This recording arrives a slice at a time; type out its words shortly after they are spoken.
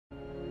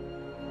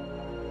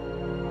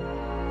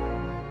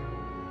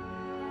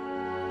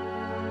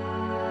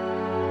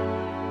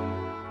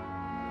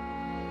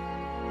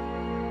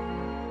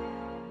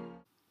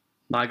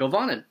Hi,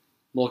 Govanen.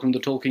 Welcome to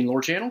the Tolkien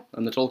Lore Channel.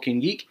 I'm the Tolkien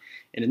Geek,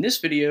 and in this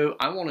video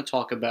I want to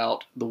talk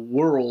about the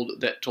world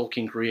that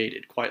Tolkien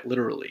created, quite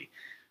literally.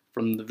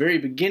 From the very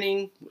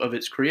beginning of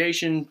its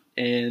creation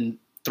and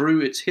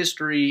through its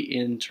history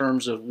in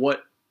terms of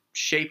what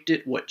shaped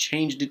it, what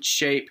changed its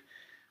shape,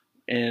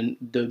 and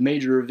the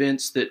major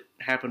events that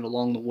happened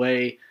along the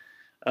way.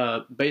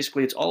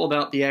 Basically, it's all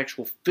about the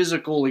actual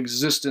physical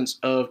existence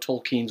of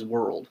Tolkien's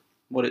world.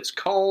 What it's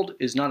called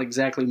is not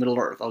exactly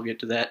Middle-earth. I'll get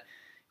to that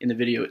in the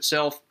video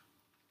itself.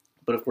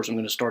 But of course, I'm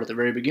going to start at the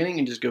very beginning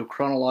and just go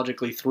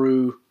chronologically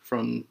through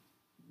from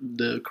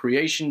the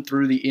creation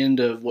through the end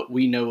of what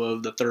we know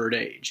of the Third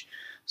Age.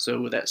 So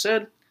with that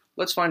said,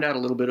 let's find out a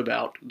little bit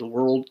about the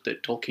world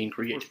that Tolkien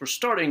created. We're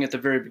starting at the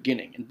very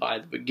beginning, and by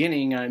the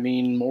beginning, I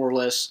mean more or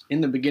less in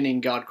the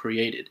beginning God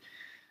created.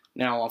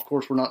 Now, of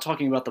course, we're not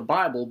talking about the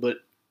Bible, but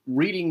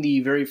reading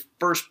the very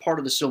first part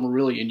of the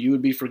Silmarillion, you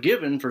would be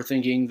forgiven for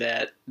thinking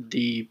that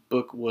the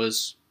book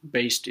was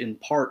based in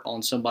part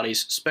on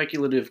somebody's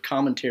speculative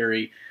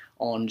commentary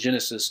on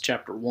Genesis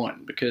chapter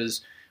 1, because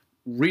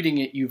reading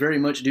it, you very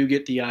much do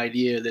get the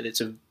idea that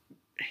it's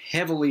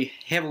heavily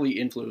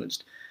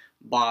influenced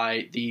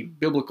by the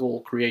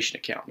biblical creation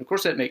account. And of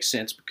course, that makes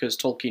sense because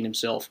Tolkien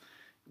himself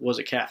was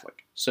a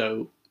Catholic,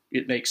 so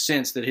it makes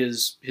sense that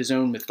his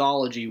own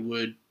mythology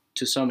would,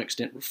 to some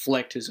extent,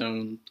 reflect his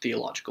own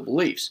theological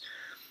beliefs.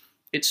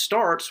 It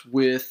starts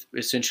with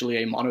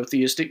essentially a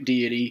monotheistic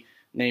deity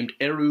named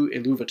Eru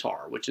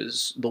Ilúvatar, which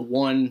is the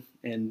one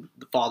and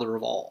the father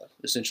of all,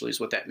 essentially is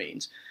what that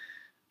means.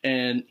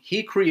 And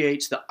he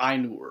creates the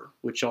Ainur,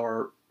 which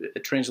are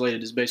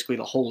translated as basically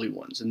the holy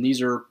ones. And these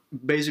are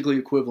basically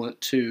equivalent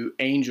to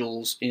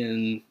angels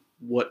in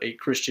what a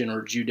Christian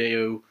or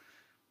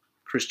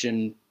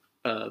Judeo-Christian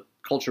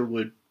culture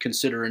would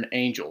consider an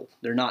angel.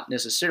 They're not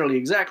necessarily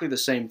exactly the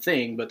same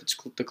thing, but it's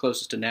the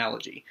closest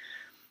analogy.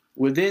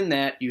 Within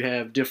that, you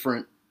have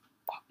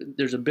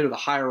there's a bit of a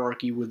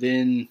hierarchy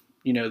within,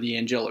 the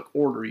angelic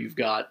order. You've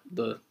got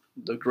the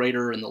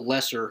greater and the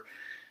lesser.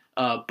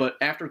 But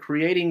after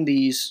creating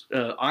these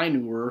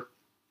Ainur,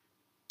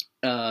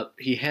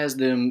 he has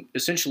them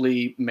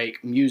essentially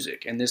make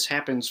music. And this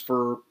happens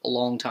for a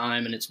long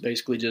time, and it's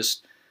basically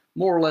just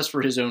more or less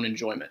for his own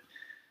enjoyment.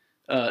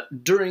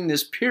 During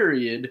this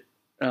period,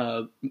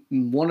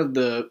 one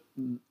of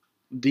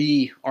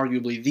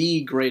arguably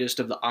the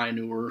greatest of the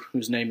Ainur,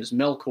 whose name is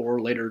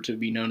Melkor, later to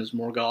be known as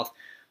Morgoth,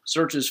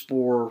 searches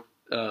for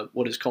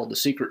what is called the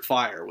Secret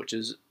Fire, which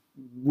is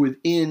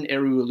within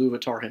Eru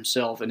Ilúvatar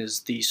himself and is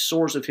the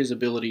source of his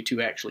ability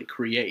to actually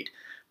create.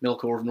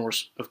 Melkor,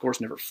 of course,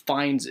 never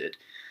finds it,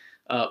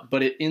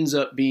 but it ends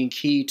up being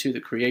key to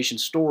the creation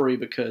story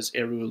because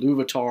Eru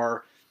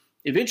Ilúvatar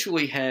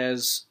eventually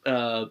has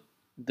the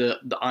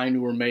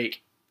Ainur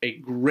make a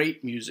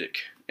great music,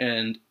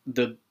 and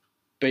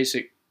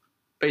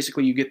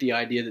basically you get the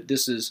idea that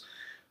this is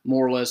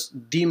more or less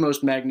the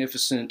most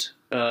magnificent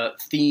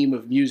theme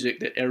of music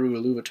that Eru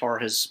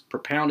Ilúvatar has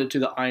propounded to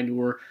the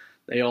Ainur.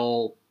 They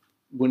all,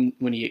 when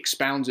he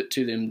expounds it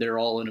to them, they're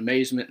all in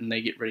amazement and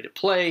they get ready to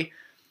play.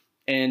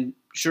 And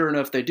sure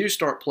enough, they do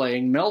start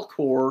playing.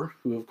 Melkor,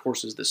 who of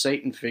course is the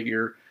Satan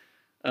figure,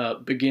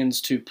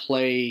 begins to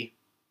play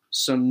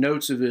some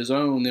notes of his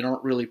own that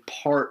aren't really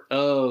part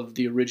of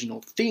the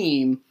original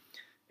theme,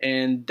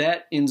 and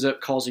that ends up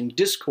causing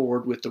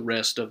discord with the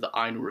rest of the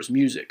Ainur's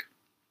music.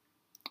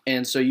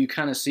 And so you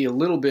kind of see a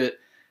little bit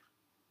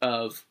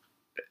of,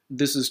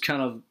 this is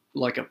kind of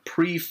like a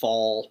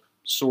pre-fall,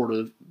 sort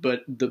of,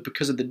 but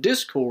because of the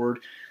discord,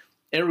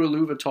 Eru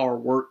Ilúvatar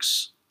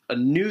works a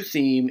new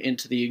theme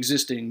into the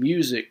existing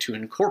music to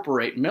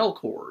incorporate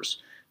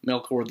Melkor's.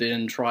 Melkor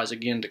then tries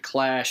again to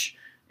clash,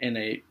 and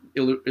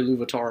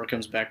Ilúvatar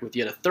comes back with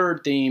yet a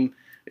third theme.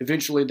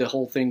 Eventually, the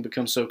whole thing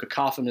becomes so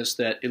cacophonous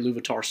that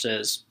Ilúvatar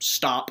says,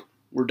 "Stop,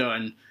 we're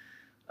done."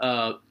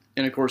 And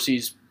of course,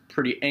 he's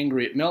pretty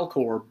angry at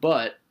Melkor,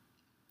 but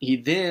he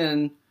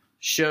then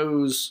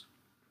shows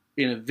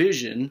in a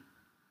vision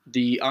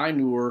the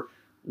Ainur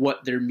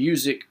what their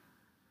music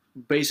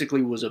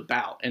basically was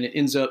about, and it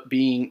ends up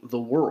being the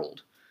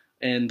world.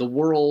 And the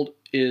world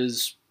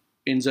ends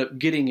up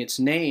getting its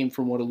name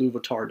from what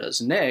Ilúvatar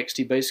does next.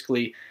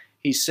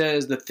 He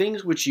says, "The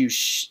things which you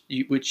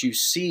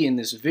see in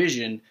this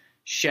vision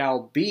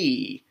shall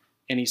be,"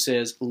 and he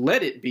says,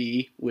 "Let it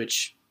be,"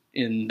 which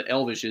in the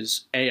Elvish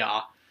is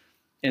Ea.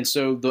 And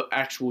so the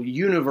actual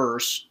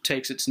universe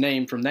takes its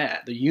name from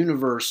that. The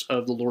universe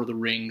of the Lord of the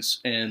Rings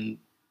and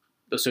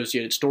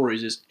associated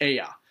stories is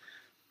Ea.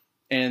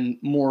 And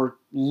more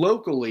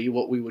locally,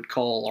 what we would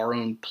call our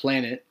own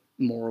planet,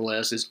 more or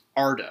less, is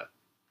Arda.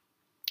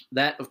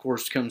 That, of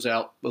course, comes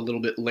out a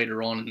little bit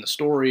later on in the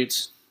story.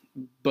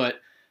 But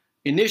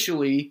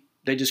initially,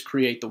 they just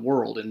create the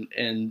world.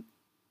 And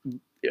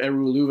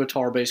Eru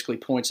Ilúvatar basically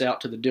points out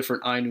to the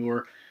different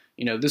Ainur,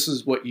 this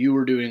is what you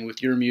were doing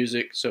with your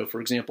music. So, for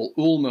example,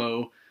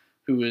 Ulmo,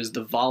 who is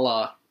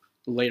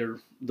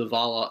later the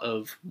Vala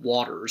of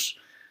waters,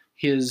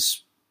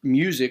 his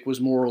music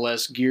was more or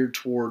less geared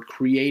toward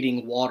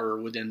creating water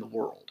within the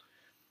world,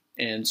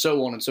 and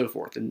so on and so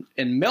forth. And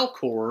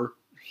Melkor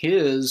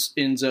his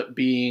ends up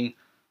being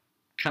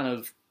kind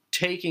of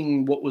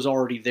taking what was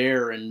already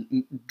there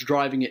and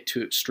driving it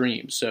to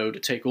extremes. So to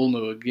take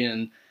Ulmo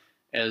again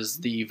as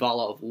the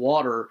Vala of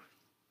water,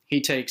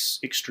 he takes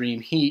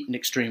extreme heat and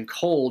extreme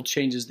cold,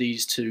 changes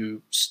these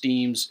to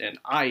steams and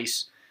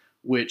ice,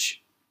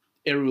 which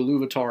Eru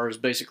Ilúvatar has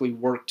basically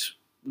worked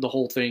the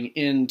whole thing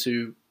in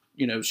to,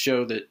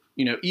 show that,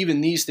 even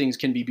these things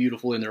can be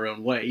beautiful in their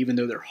own way, even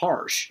though they're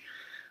harsh.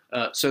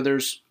 So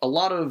there's a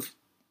lot of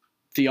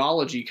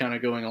theology kind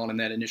of going on in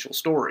that initial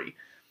story.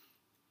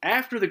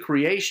 After the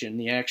creation,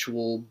 the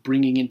actual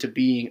bringing into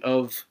being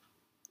of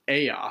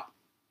Ea,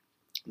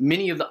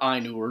 many of the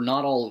Ainur,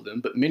 not all of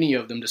them, but many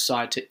of them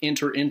decide to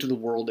enter into the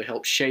world to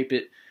help shape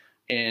it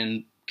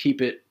and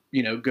keep it,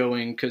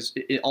 going, because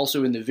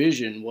also in the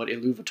vision, what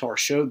Ilúvatar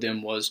showed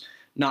them was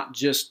not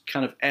just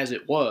kind of as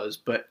it was,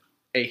 but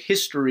a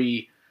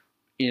history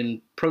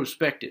in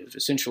prospective.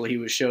 Essentially, he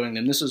was showing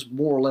them this is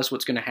more or less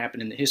what's going to happen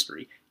in the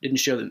history. Didn't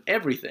show them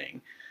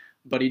everything,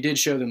 but he did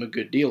show them a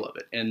good deal of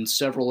it. And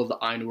several of the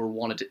Ainur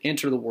wanted to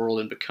enter the world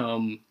and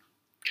become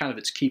kind of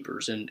its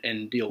keepers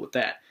and deal with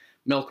that.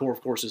 Melkor,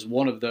 of course, is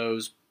one of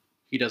those.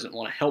 He doesn't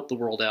want to help the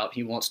world out.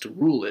 He wants to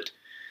rule it.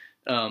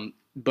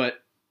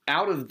 But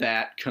out of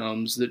that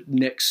comes the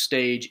next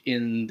stage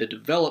in the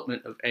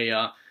development of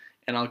Ea,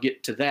 and I'll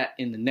get to that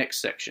in the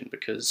next section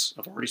because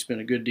I've already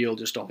spent a good deal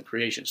just on the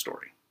creation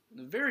story. In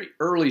the very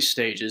early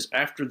stages,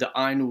 after the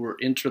Ainur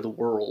enter the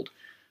world,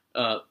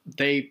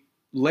 they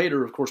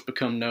later, of course,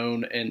 become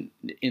known and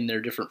in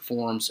their different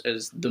forms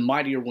as the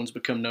mightier ones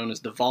become known as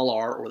the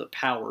Valar, or the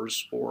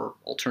powers, or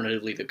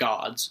alternatively the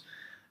gods.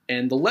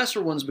 And the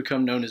lesser ones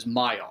become known as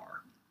Maiar.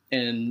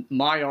 And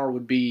Maiar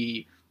would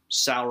be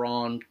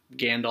Sauron,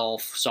 Gandalf,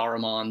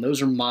 Saruman.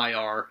 Those are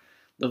Maiar.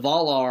 The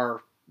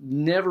Valar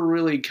never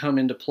really come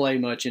into play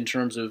much in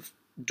terms of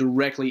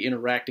directly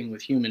interacting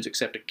with humans,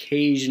 except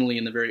occasionally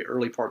in the very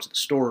early parts of the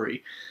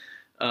story.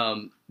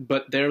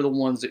 But they're the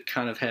ones that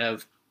kind of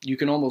have, you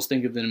can almost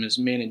think of them as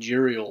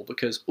managerial,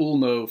 because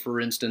Ulmo, for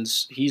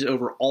instance, he's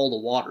over all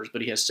the waters,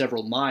 but he has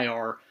several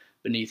Maiar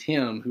beneath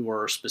him who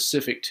are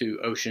specific to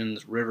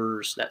oceans,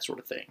 rivers, that sort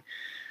of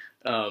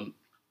thing.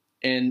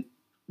 And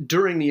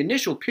during the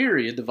initial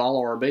period, the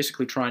Valar are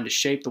basically trying to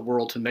shape the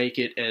world to make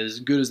it as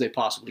good as they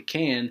possibly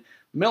can.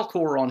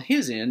 Melkor, on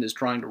his end, is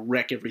trying to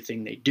wreck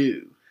everything they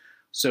do.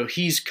 So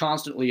he's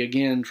constantly,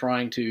 again,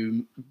 trying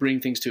to bring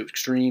things to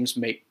extremes,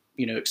 make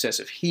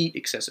excessive heat,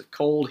 excessive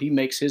cold. He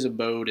makes his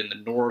abode in the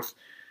north,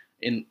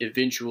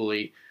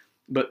 eventually,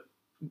 but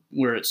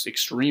where it's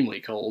extremely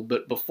cold.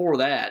 But before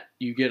that,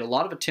 you get a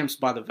lot of attempts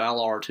by the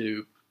Valar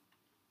to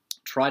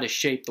try to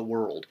shape the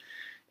world.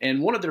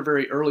 And one of their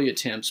very early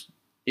attempts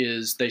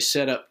is they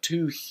set up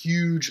 2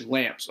 huge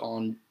lamps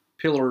on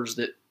pillars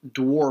that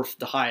dwarf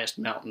the highest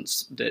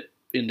mountains that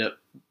end up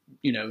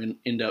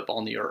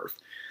on the earth.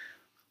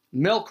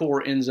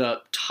 Melkor ends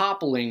up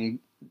toppling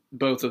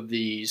both of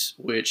these,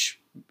 which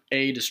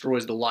A,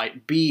 destroys the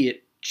light, B,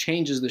 it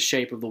changes the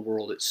shape of the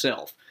world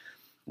itself.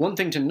 One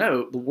thing to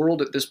note, the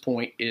world at this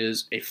point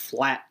is a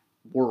flat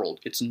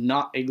world. It's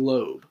not a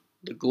globe.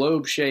 The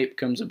globe shape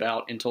comes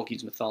about in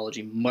Tolkien's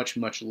mythology much,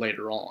 much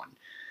later on.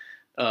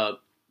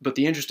 But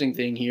the interesting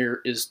thing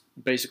here is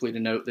basically to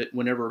note that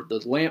whenever the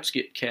lamps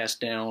get cast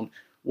down,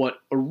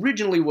 what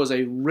originally was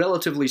a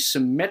relatively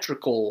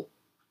symmetrical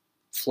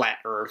flat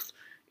Earth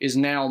is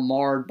now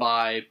marred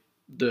by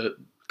the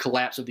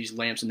collapse of these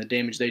lamps and the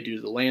damage they do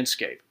to the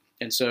landscape.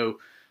 And so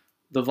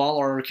the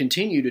Valar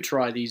continue to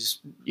try these,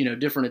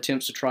 different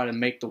attempts to try to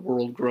make the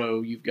world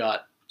grow. You've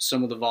got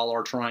some of the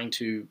Valar trying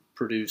to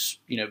produce,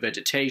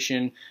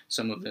 vegetation,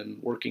 some of them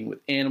working with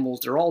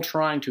animals. They're all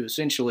trying to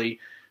essentially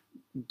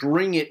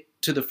bring it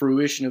to the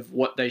fruition of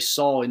what they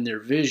saw in their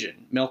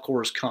vision.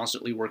 Melkor is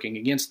constantly working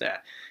against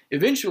that.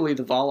 Eventually,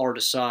 the Valar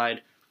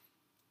decide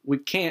we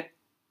can't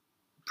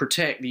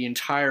protect the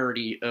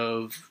entirety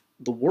of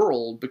the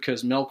world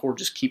because Melkor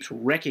just keeps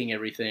wrecking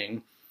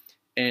everything.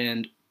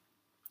 And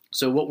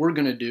so what we're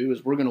going to do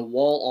is we're going to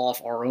wall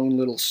off our own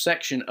little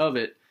section of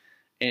it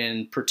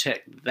and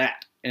protect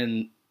that.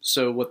 And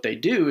so what they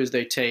do is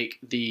they take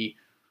the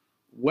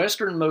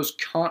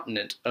westernmost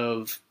continent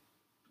of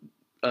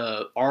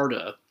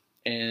Arda,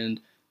 and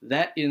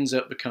that ends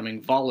up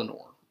becoming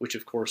Valinor, which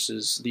of course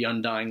is the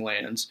Undying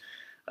Lands.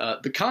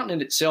 The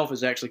continent itself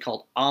is actually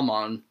called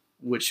Aman,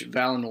 which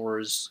Valinor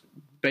is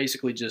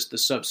basically just the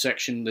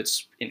subsection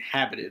that's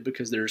inhabited,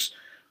 because there's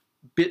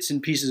bits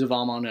and pieces of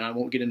Aman, and I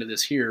won't get into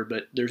this here,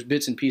 but there's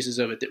bits and pieces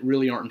of it that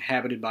really aren't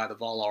inhabited by the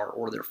Valar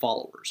or their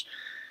followers.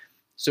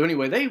 So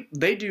anyway,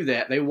 they do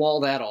that. They wall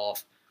that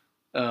off,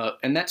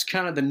 and that's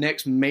kind of the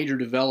next major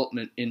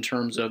development in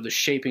terms of the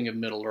shaping of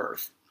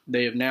Middle-earth.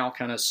 They have now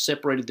kind of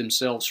separated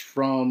themselves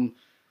from,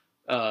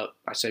 I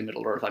say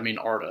Middle-earth, I mean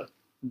Arda.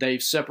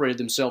 They've separated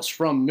themselves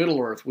from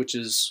Middle-earth, which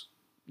is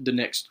the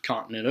next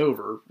continent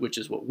over, which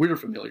is what we're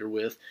familiar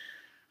with,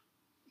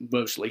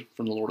 mostly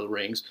from the Lord of the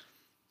Rings.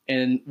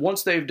 And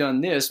once they've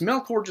done this,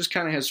 Melkor just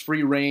kind of has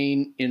free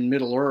reign in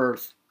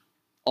Middle-earth,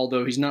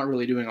 although he's not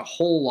really doing a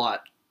whole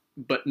lot,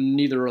 but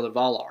neither are the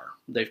Valar.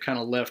 They've kind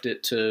of left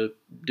it to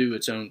do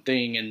its own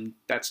thing, and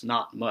that's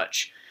not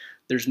much.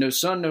 There's no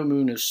sun, no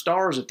moon, no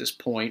stars at this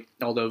point,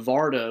 although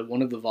Varda,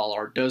 one of the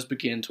Valar, does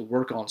begin to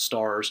work on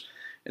stars,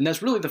 and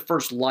that's really the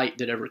first light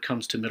that ever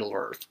comes to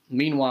Middle-earth.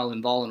 Meanwhile,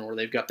 in Valinor,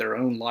 they've got their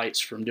own lights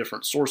from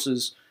different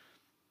sources,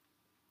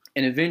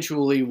 and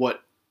eventually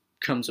what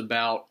comes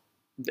about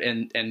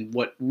and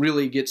what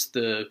really gets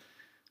the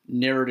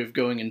narrative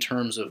going in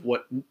terms of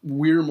what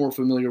we're more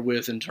familiar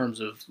with in terms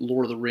of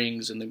Lord of the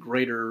Rings and the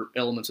greater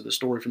elements of the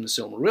story from the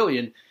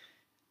Silmarillion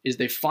is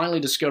they finally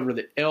discover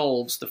that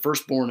elves, the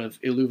firstborn of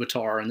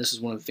Iluvatar, and this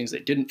is one of the things they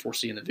didn't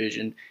foresee in the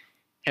vision,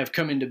 have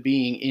come into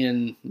being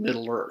in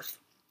Middle-earth.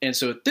 And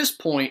so at this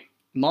point,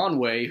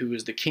 Manwë, who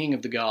is the king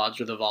of the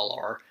gods, or the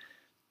Valar,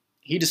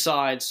 he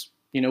decides,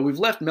 we've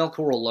left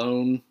Melkor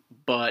alone,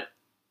 but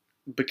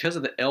because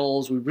of the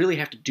elves, we really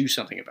have to do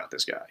something about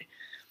this guy.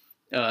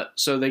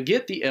 So they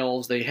get the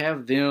elves, they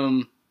have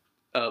them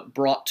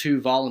brought to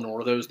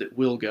Valinor, those that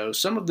will go.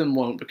 Some of them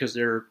won't because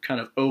they're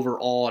kind of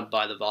overawed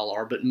by the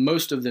Valar, but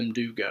most of them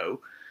do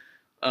go.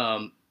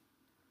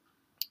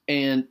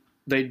 And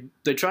they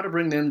try to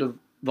bring them to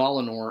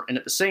Valinor, and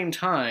at the same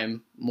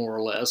time, more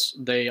or less,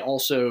 they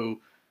also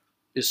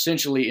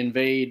essentially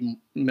invade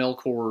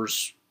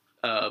Melkor's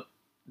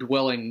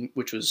dwelling,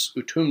 which was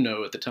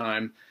Utumno at the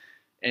time,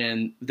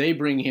 and they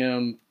bring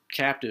him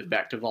captive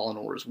back to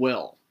Valinor as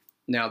well.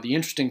 Now, the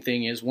interesting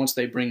thing is, once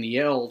they bring the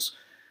elves,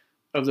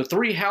 of the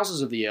three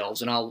houses of the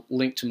elves, and I'll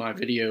link to my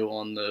video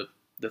on the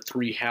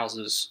three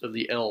houses of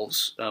the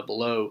elves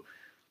below,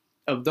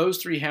 of those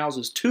three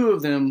houses, two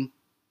of them,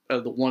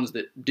 the ones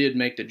that did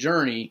make the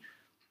journey,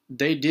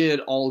 they did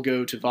all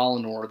go to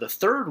Valinor. The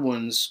third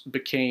ones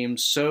became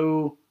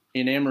so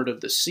enamored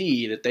of the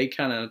sea that they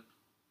kind of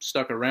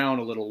stuck around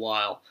a little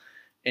while,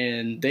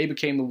 and they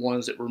became the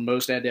ones that were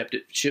most adept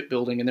at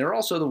shipbuilding, and they're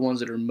also the ones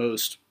that are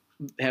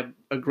have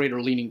a greater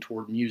leaning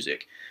toward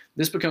music.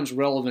 This becomes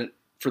relevant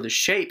for the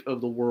shape of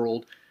the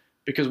world,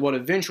 because what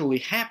eventually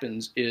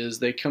happens is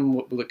they come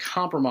up with a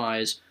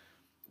compromise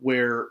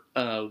where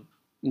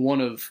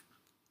one of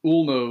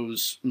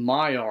Ulno's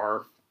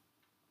Maiar,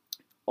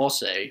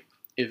 Osse,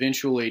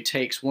 eventually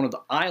takes one of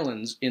the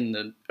islands in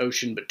the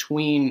ocean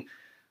between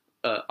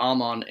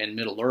Aman and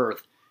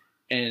Middle-earth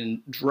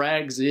and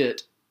drags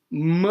it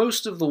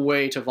most of the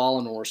way to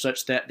Valinor,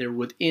 such that they're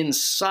within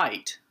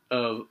sight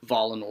of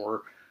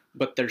Valinor,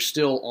 but they're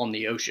still on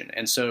the ocean.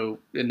 And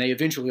they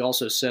eventually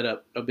also set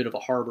up a bit of a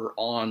harbor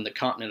on the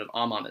continent of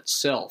Aman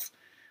itself.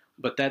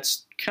 But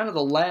that's kind of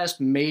the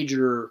last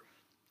major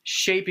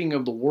shaping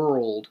of the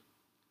world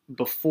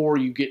before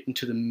you get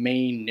into the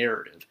main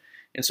narrative.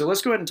 And so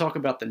let's go ahead and talk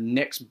about the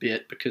next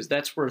bit, because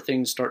that's where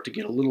things start to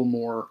get a little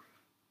more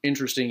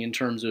interesting in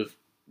terms of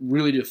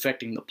really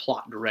affecting the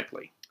plot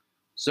directly.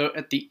 So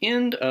at the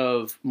end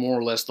of more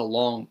or less the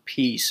long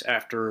peace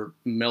after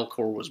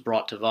Melkor was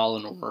brought to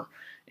Valinor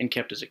and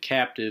kept as a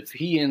captive,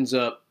 he ends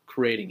up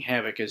creating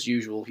havoc as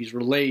usual. He's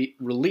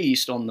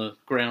released on the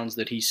grounds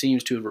that he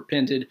seems to have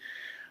repented,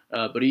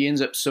 but he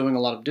ends up sowing a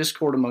lot of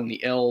discord among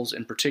the elves,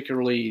 and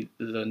particularly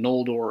the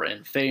Noldor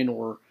and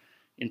Feanor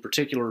in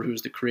particular,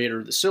 who's the creator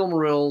of the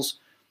Silmarils.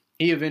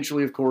 He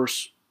eventually, of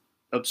course,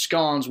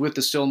 absconds with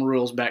the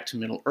Silmarils back to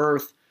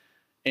Middle-earth,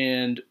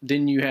 and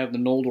then you have the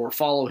Noldor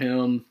follow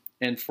him,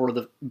 and for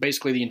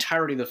basically the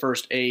entirety of the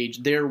First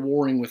Age, they're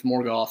warring with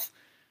Morgoth,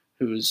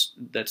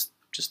 that's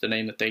just the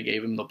name that they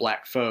gave him, the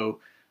Black Foe,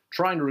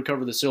 trying to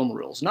recover the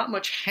Silmarils. Not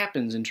much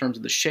happens in terms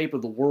of the shape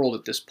of the world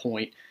at this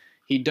point.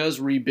 He does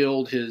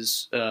rebuild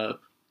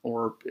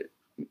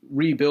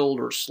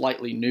or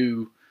slightly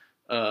new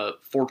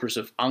fortress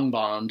of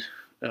Angband,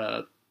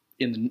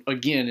 in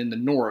the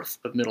north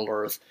of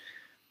Middle-earth.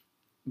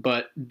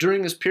 But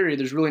during this period,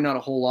 there's really not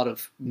a whole lot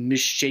of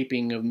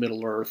misshaping of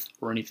Middle-earth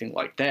or anything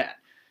like that.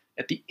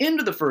 At the end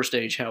of the First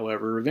Age,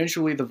 however,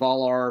 eventually the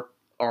Valar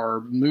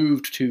are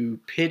moved to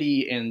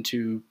pity and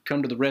to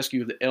come to the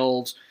rescue of the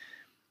elves.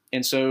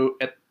 And so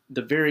at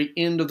the very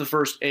end of the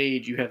First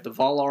Age, you have the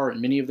Valar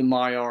and many of the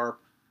Maiar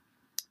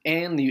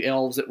and the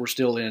elves that were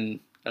still in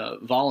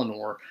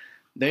Valinor.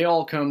 They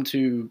all come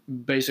to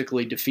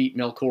basically defeat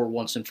Melkor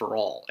once and for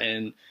all.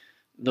 And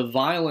the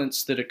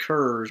violence that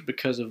occurs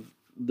because of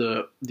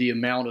the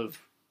amount of,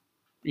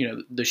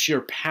 the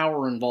sheer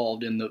power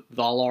involved in the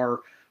Valar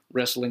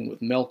wrestling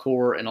with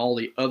Melkor and all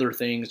the other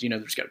things,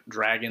 there's got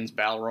dragons,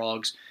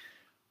 Balrogs,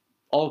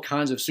 all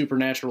kinds of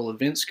supernatural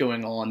events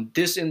going on.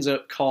 This ends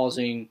up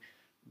causing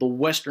the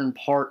western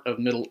part of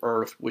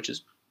Middle-earth, which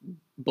is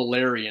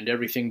Beleriand,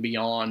 everything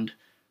beyond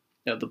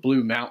the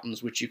Blue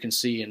Mountains, which you can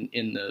see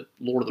in the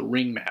Lord of the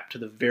Ring map to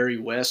the very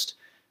west.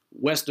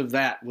 West of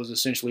that was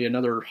essentially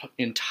another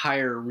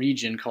entire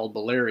region called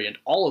Beleriand.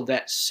 All of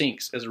that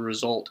sinks as a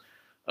result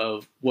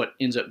of what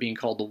ends up being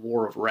called the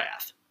War of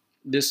Wrath.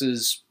 This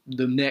is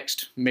the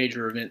next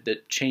major event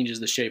that changes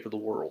the shape of the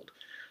world.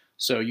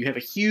 So you have a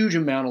huge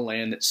amount of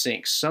land that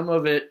sinks. Some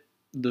of it,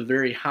 the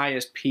very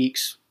highest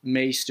peaks,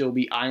 may still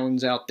be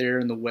islands out there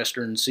in the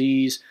western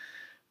seas.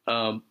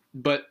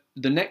 But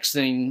the next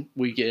thing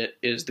we get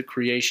is the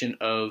creation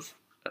of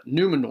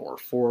Numenor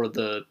for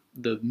the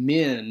the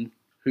men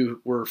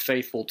who were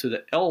faithful to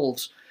the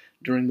elves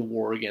during the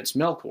war against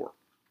Melkor.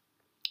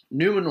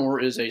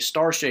 Numenor is a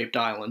star-shaped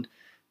island,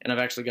 and I've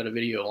actually got a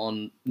video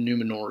on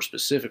Numenor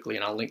specifically,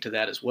 and I'll link to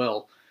that as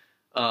well.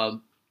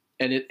 And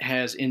it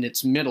has in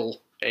its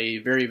middle a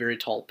very, very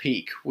tall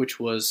peak, which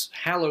was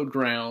hallowed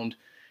ground,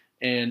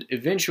 and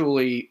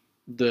eventually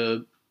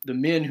the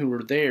men who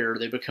were there,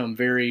 they become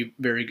very,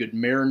 very good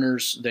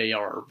mariners. They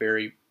are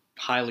very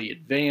highly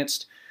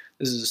advanced.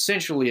 This is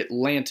essentially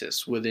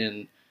Atlantis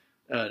within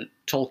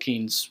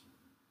Tolkien's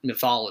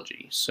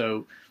mythology.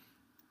 So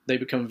they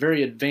become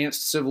very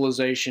advanced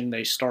civilization.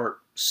 They start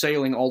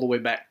sailing all the way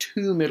back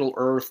to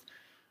Middle-earth,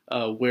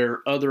 where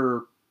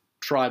other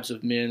tribes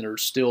of men are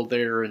still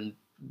there and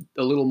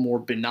a little more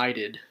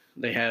benighted.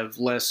 They have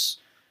less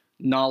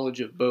knowledge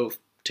of both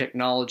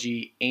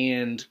technology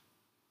and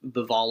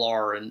the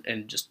Valar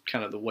and just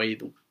kind of the way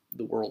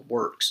the world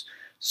works.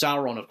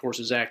 Sauron, of course,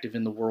 is active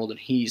in the world, and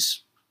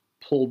he's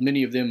pulled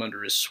many of them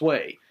under his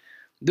sway.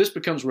 This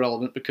becomes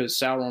relevant because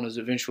Sauron is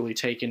eventually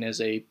taken as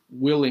a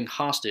willing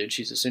hostage.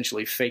 He's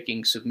essentially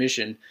faking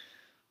submission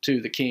to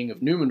the king of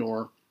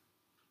Numenor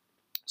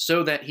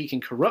so that he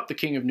can corrupt the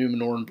king of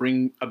Numenor and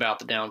bring about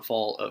the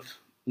downfall of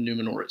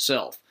Numenor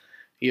itself.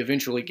 He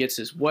eventually gets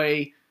his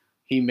way.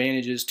 He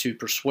manages to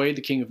persuade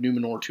the king of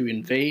Numenor to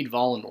invade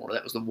Valinor.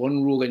 That was the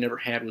one rule they never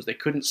had, was they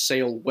couldn't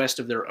sail west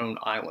of their own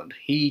island.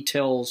 He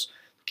tells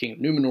the king of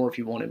Numenor, if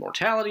you want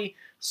immortality,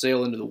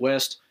 sail into the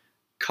west,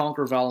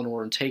 conquer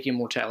Valinor, and take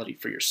immortality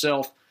for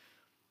yourself.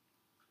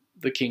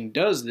 The king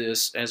does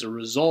this. As a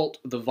result,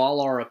 the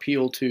Valar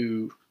appeal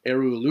to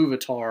Eru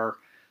Ilúvatar,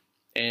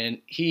 and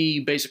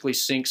he basically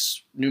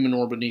sinks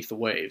Numenor beneath the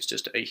waves.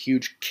 Just a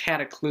huge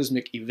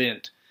cataclysmic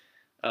event.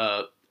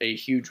 A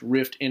huge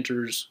rift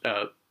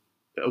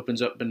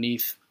opens up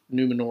beneath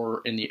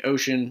Numenor in the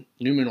ocean.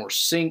 Numenor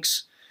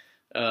sinks.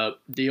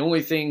 The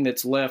only thing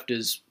that's left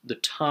is the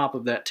top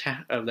of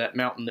that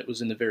mountain that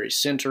was in the very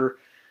center,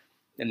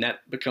 and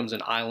that becomes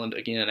an island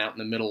again out in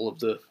the middle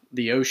of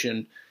the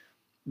ocean.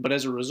 But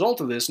as a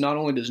result of this, not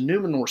only does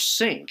Numenor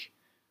sink,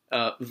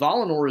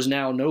 Valinor is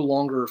now no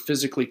longer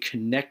physically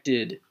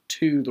connected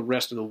to the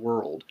rest of the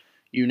world.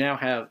 You now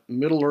have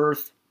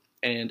Middle-earth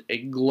and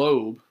a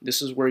globe.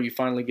 This is where you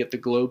finally get the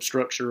globe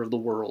structure of the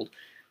world.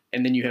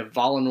 And then you have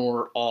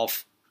Valinor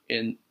off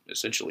in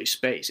essentially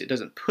space. It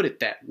doesn't put it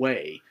that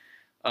way,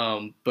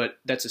 but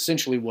that's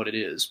essentially what it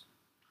is.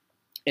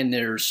 And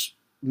there's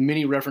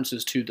many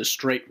references to the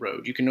straight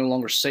road. You can no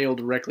longer sail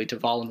directly to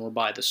Valinor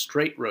by the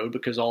straight road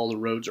because all the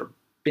roads are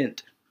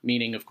bent,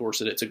 meaning, of course,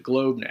 that it's a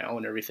globe now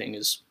and everything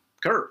is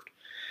curved.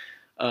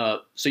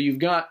 So you've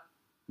got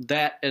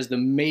that as the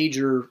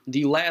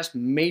last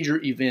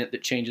major event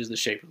that changes the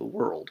shape of the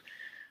world.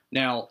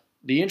 Now,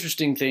 the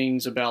interesting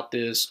things about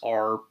this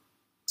are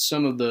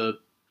some of the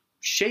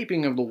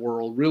shaping of the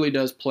world really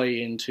does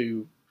play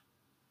into,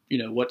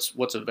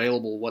 what's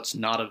available, what's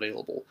not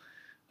available.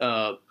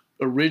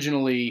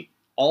 Originally,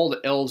 all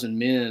the elves and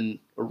men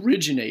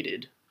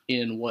originated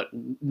in what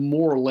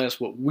more or less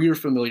what we're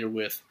familiar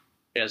with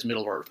as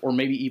Middle-earth, or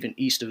maybe even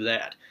east of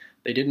that.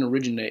 They didn't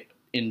originate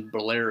in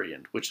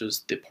Beleriand, which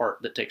is the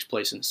part that takes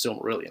place in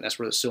Silmarillion. That's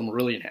where the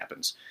Silmarillion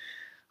happens.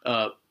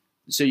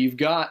 So you've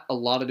got a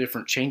lot of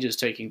different changes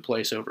taking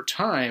place over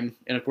time,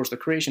 and of course the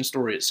creation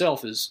story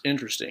itself is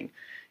interesting.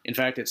 In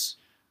fact, it's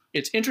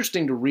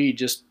interesting to read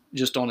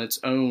just on its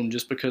own,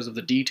 just because of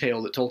the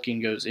detail that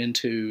Tolkien goes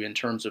into in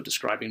terms of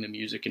describing the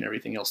music and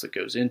everything else that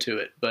goes into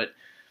it. But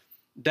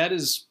that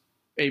is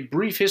a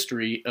brief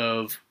history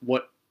of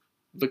what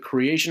the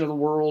creation of the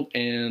world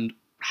and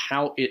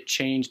how it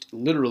changed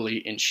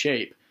literally in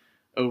shape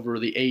over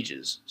the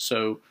ages.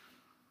 So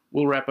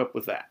we'll wrap up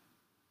with that.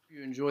 If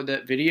you enjoyed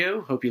that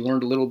video, hope you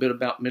learned a little bit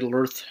about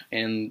Middle-earth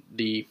and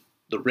the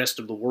rest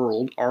of the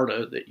world,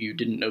 Arda, that you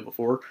didn't know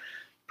before.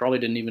 You probably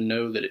didn't even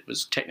know that it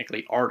was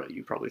technically Arda.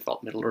 You probably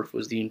thought Middle-earth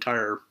was the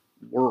entire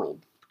world,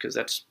 because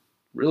that's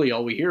really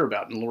all we hear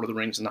about in Lord of the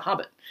Rings and The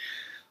Hobbit.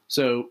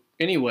 So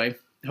anyway,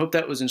 I hope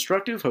that was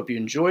instructive. Hope you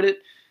enjoyed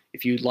it.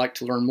 If you'd like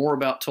to learn more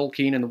about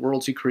Tolkien and the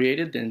worlds he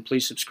created, then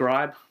please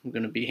subscribe. I'm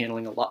going to be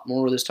handling a lot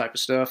more of this type of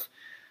stuff.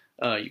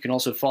 You can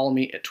also follow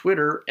me at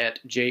Twitter at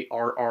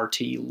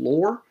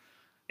JRRTLore.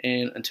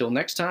 And until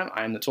next time,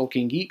 I am the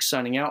Tolkien Geek,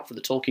 signing out for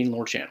the Tolkien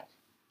Lore channel.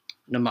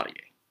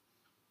 Namaste.